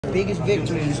biggest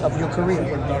victories of your career?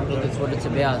 Look, it's what it's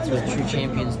about. It's what true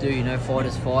champions do. You know,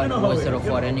 fighters fight. I've always said I'll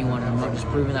fight anyone. I'm not just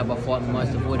proving that by fighting the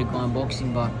most avoided guy in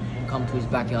boxing, but come to his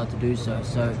backyard to do so.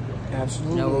 So,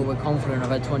 absolutely. You know, we're confident. I've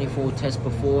had 24 tests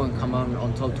before and come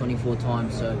on top 24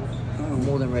 times. So, I'm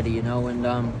more than ready. You know, and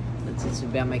it's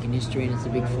about making history, and it's a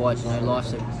big fight. You know,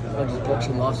 life's not just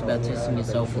boxing. Life's about testing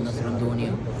yourself, and that's what I'm doing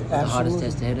here. It's the hardest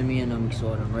test ahead of me, and I'm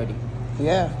excited. I'm ready.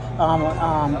 Yeah,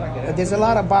 there's a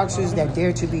lot of boxers that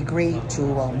dare to be great, to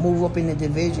move up in the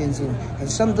divisions, and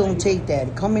some don't take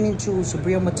that. Coming into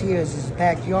Subriel Matías'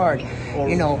 backyard,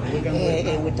 you know,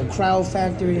 and with the crowd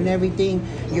factor and everything,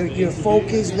 your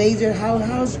focus, laser.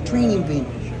 How's training been?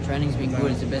 Training's been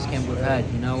good. It's the best camp we've had.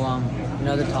 You know, we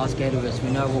know the task ahead of us. We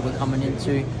know what we're coming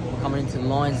into. We're coming into the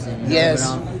lines then. Yes.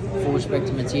 But, full respect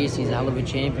to Matías, he's a hell of a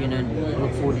champion, and I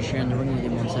look forward to sharing the ring with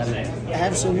him on Saturday.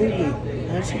 Absolutely,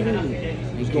 absolutely.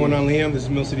 What's going on, Liam? This is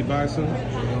Mill City Boxing.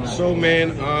 So,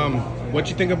 man, what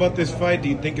you think about this fight? Do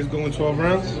you think it's going 12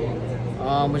 rounds?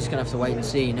 We're just gonna have to wait and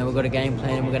see. You know, we've got a game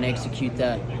plan, and we're gonna execute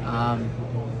that.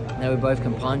 You know, we both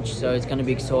can punch, so it's gonna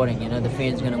be exciting. You know, the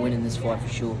fans are gonna win in this fight for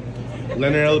sure.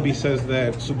 Leonard Elby says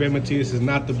that Subriel Matías is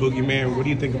not the boogeyman. What do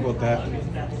you think about that?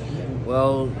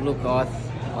 Well, look, I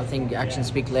think actions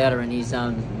speak louder, and he's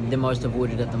the most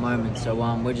avoided at the moment. So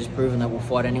we're just proving that we'll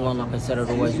fight anyone, like I said I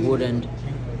always would, and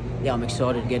yeah, I'm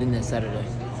excited to get in there Saturday.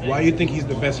 Why do you think he's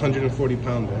the best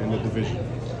 140-pounder in the division?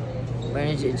 Man,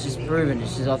 it's just proven.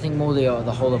 It's just, I think more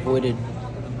the whole avoided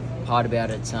part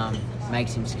about it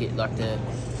makes him like the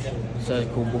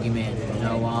so-called boogeyman. You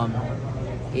know,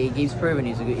 he keeps proving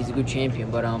he's a good champion,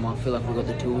 but I feel like we've got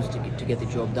the tools to get the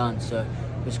job done. So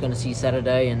we're just going to see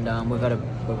Saturday, and we've had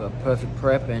a perfect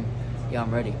prep, and yeah,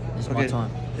 I'm ready. This is my time.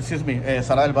 Excuse me,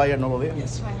 Sara del Valle, nuevo día.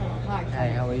 Yes. Hi.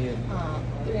 Hey, how are you?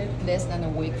 Less than a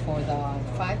week for the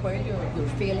fight. What are your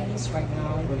feelings right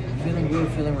now? Feeling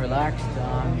good, feeling relaxed,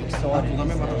 excited.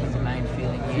 It's the main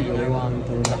feeling here. The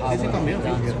hard work is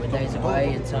done, so we're days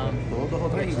away. It's just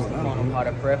the final part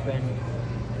of prep, and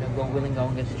God willing, go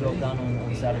and get the job done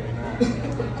on Saturday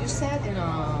night. You said in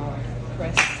a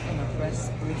press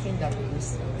briefing that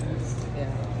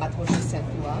at what you said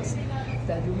to us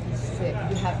that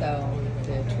you have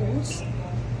the tools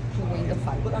to win the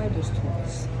fight. What are those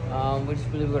tools? We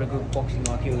just believe we've got a good boxing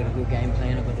IQ, we've got a good game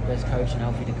plan, I've got the best coach in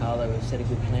Alfie DiCarlo. We've set a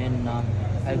good plan and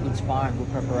had a good sparring,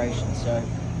 good preparation. So,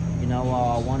 you know,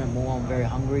 I want it more. I'm very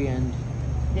hungry, and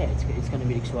yeah, it's going to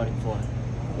be an exciting fight.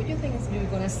 What do you think you're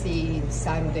going to see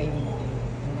Saturday?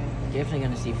 Definitely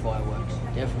going to see fireworks.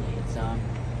 Definitely.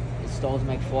 It's styles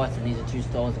make fights, and these are two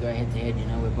styles that go head to head. You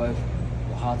know, we're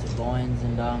hearts of lions,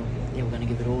 and yeah, we're going to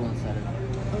give it all on Saturday.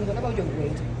 And what about your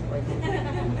weight?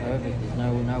 I'm perfect. There's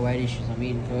no weight issues. I'm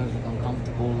eating perfect. I'm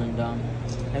comfortable, and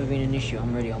never been an issue.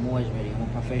 I'm ready. I'm always ready. I'm a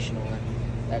professional,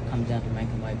 and that comes down to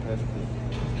making weight perfectly.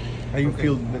 How you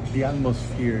feel the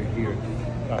atmosphere here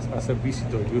as a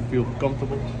visitor? Do you feel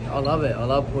comfortable? I love it. I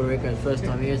love Puerto Rico. It's the first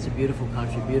time here. It's a beautiful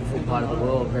country, beautiful part of the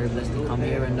world. Very blessed to come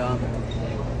here, and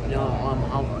you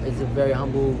know, it's a very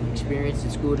humble experience.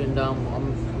 It's good, and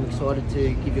I'm excited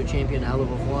to give your champion a hell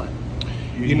of a fight.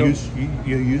 You're used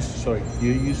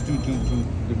to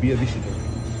be a visitor.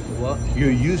 What?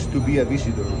 You're used to be a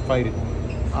visitor fighting.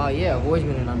 Oh yeah, I've always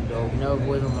been an underdog. You know, I've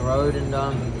always on the road, and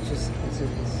it's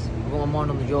I've got my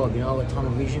mind on the job. You know, I've got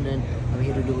tunnel vision, and I'm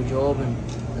here to do a job, and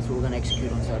that's what we're going to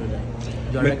execute on Saturday.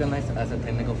 You are recognized as a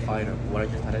technical fighter. What are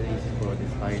your strategies for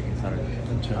this fight in Saturday?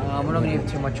 We're not going to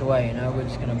give too much away. You know, we're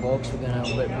just going to box. We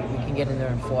can get in there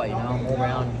and fight. You know, I'm all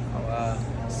round,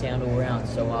 sound all round.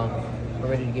 So we're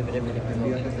ready to give it everything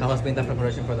we got. How has been the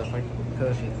preparation for the fight?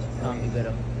 Perfect. Can't be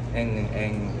better. And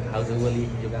how do you believe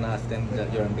you're gonna stand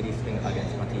your unbeaten string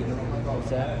against Matías? What's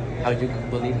that? How do you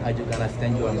believe you're gonna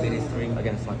stand your unbeaten string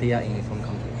against Matías in his own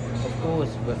country? Of course,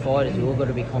 we're fighters. We've all got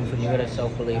to be confident. You've got to have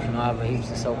self-belief, and I have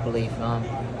heaps of self-belief.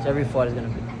 So every fighter's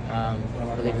going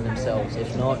to believe in themselves.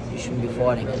 If not, you shouldn't be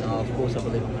fighting. And of course, I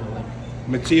believe I'm going to win.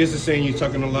 Matías is saying you're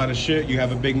talking a lot of shit. You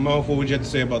have a big mouth. What would you have to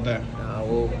say about that?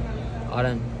 Well, I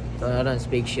don't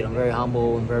speak shit. I'm very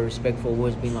humble and very respectful. I've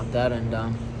always been like that, and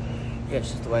yeah, it's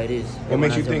just the way it is. What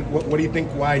makes you think? What do you think?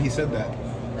 Why he said that?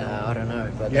 I don't know.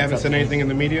 But you haven't said anything in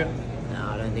the media? No,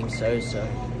 I don't think so. So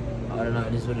I don't know.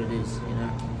 It is what it is. You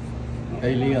know.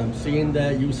 Hey Liam, seeing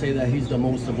that you say that he's the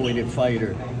most avoided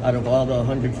fighter out of all the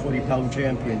 140-pound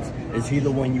champions, is he the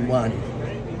one you wanted?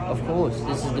 Of course,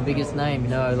 this is the biggest name, you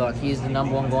know, like he's the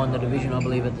 #1 guy in the division, I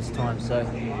believe, at this time. So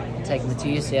you take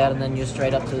Matías out and then you're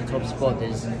straight up to the top spot.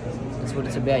 That's what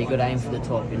it's about. You got to aim for the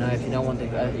top, you know. If you don't want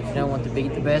to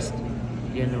beat the best,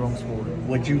 you're in the wrong sport.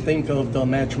 What you think of the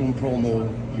matchroom promo?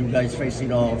 You guys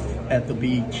facing off at the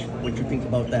beach. What you think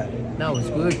about that? No, it's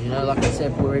good. You know, like I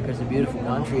said, Puerto Rico is a beautiful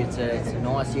country. It's a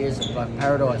nice year. It's like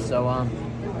paradise. So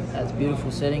it's a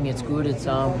beautiful setting. It's good. It's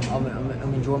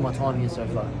I'm enjoying my time here so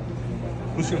far.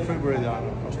 Who's your favorite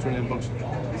Australian boxer?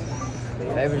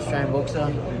 Favorite Australian boxer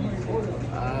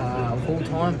of all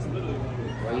time?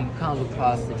 Well, you can't look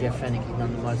past the Jeff Fennick. He's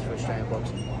done the most for Australian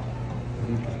boxing.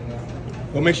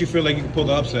 What makes you feel like you can pull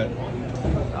the upset?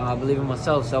 I believe in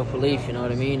myself, self-belief. You know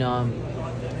what I mean?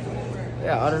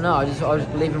 Yeah, I don't know. I just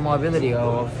believe in my ability.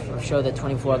 I've showed that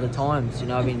 24 other times. You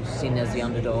know, I've been seen as the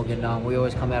underdog, and we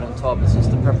always come out on top. It's just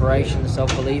the preparation, the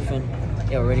self-belief, and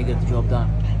yeah, we're ready to get the job done.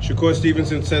 Shakur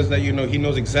Stevenson says that, you know, he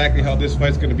knows exactly how this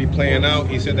fight's going to be playing out.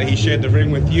 He said that he shared the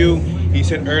ring with you. He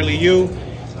said early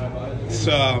it's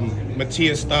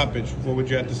Matías stoppage. What would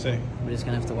you have to say? We're just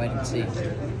going to have to wait and see.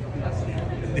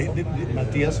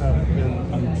 Matías,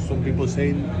 and some people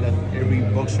say that every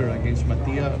boxer against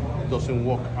Matías doesn't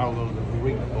walk out of the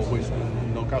ring, always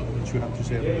knock out. What you have to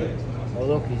say about that? Well,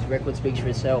 look, his record speaks for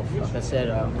itself. Like I said,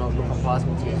 I'm not looking past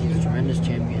Matías. He's a tremendous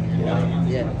champion. And,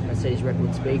 yeah, like I said, his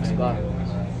record speaks, but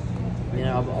you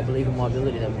know, I believe in my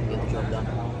ability that we can get the job done.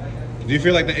 Do you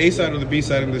feel like the A side or the B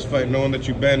side in this fight, knowing that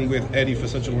you've been with Eddie for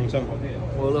such a long time?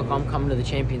 Well, look, I'm coming to the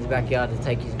champion's backyard to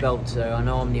take his belt, so I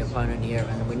know I'm the opponent here,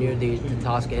 and we knew the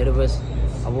task ahead of us.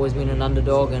 I've always been an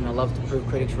underdog, and I love to prove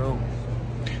critics wrong.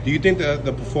 Do you think that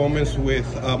the performance with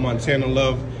Montana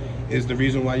Love is the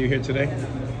reason why you're here today?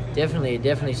 Definitely, it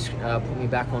definitely put me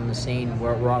back on the scene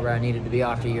right where I needed to be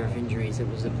after a year of injuries. It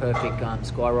was the perfect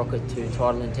skyrocket to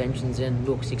title intentions, and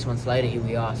look, 6 months later, here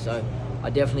we are. So I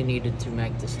definitely needed to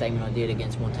make the statement I did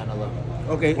against Montana Love.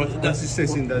 Okay. What does it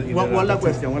say in the... One last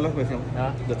question.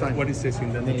 Huh? The time. What it says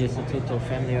in the... It's a total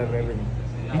family over everything.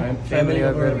 Family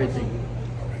over everything.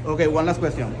 Okay, one last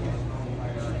question.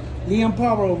 Leon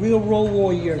Paro, real road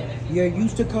warrior. You're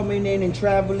used to coming in and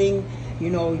traveling. You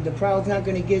know, the crowd's not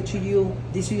going to get to you.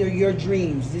 This is your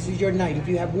dreams. This is your night. If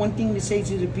you have one thing to say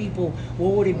to the people,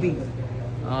 what would it be?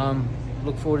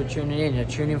 Look forward to tuning in.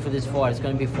 Tune in for this fight. It's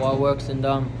going to be fireworks, and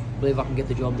believe I can get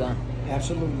the job done.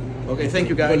 Absolutely. Okay, thank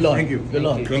you guys. Good luck. Thank you. Good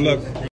luck. Good luck.